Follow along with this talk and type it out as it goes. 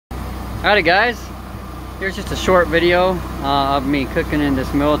Howdy guys, here's just a short video of me cooking in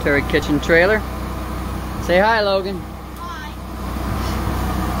this military kitchen trailer. Say hi, Logan. Hi.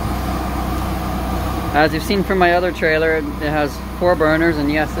 As you've seen from my other trailer, it has 4 burners,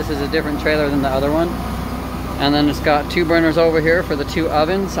 and yes, this is a different trailer than the other one. And then it's got 2 burners over here for the 2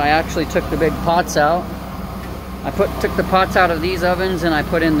 ovens. I actually took the big pots out. I took the pots out of these ovens and I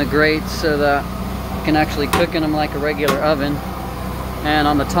put in the grates so that you can actually cook in them like a regular oven. And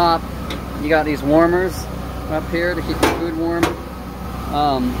on the top, you got these warmers up here to keep your food warm.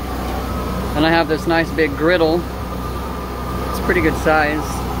 And I have this nice big griddle. It's pretty good size.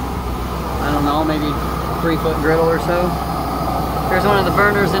 I don't know, maybe 3-foot griddle or so. Here's one of the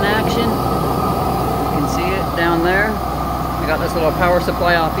burners in action. You can see it down there. I got this little power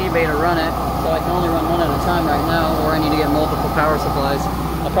supply off eBay to run it, so I can only run one at a time right now, or I need to get multiple power supplies.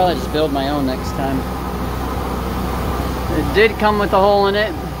 I'll probably just build my own next time. It did come with a hole in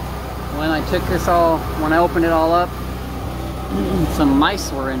it. When I opened it all up, some mice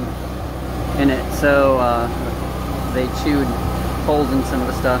were in it, so they chewed holes in some of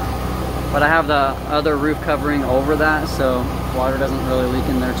the stuff. But I have the other roof covering over that, so water doesn't really leak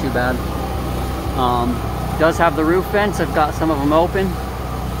in there too bad. It does have the roof vents. I've got some of them open,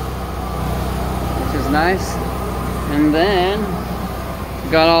 which is nice. And then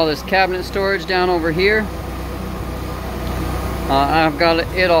got all this cabinet storage down over here. I've got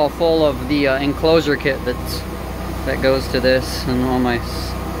it all full of the enclosure kit that goes to this, and all my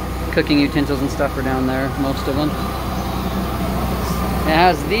cooking utensils and stuff are down there, most of them. It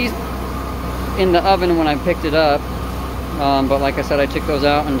has these in the oven when I picked it up, but like I said, I took those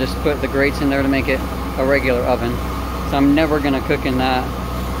out and just put the grates in there to make it a regular oven. So I'm never gonna cook in that.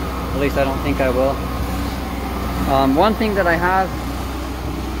 At least I don't think I will. One thing that I have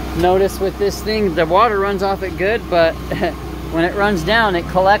noticed with this thing, the water runs off it good, but when it runs down, it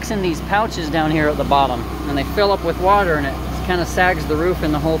collects in these pouches down here at the bottom, and they fill up with water, and it kind of sags the roof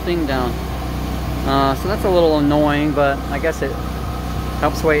and the whole thing down. So that's a little annoying, but I guess it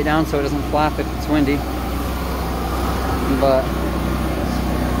helps weigh it down so it doesn't flap if it's windy. But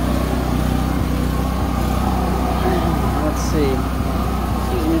let's see.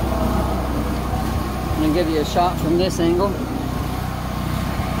 Excuse me. I'm gonna give you a shot from this angle.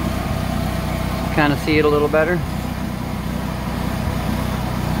 Kind of see it a little better.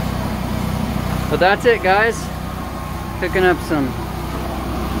 But that's it, guys. Cooking up some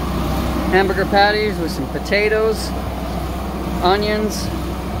hamburger patties with some potatoes, onions.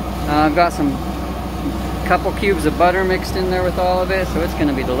 I've got some couple cubes of butter mixed in there with all of it, so it's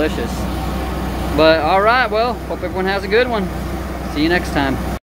gonna be delicious. But all right, well, hope everyone has a good one. See you next time.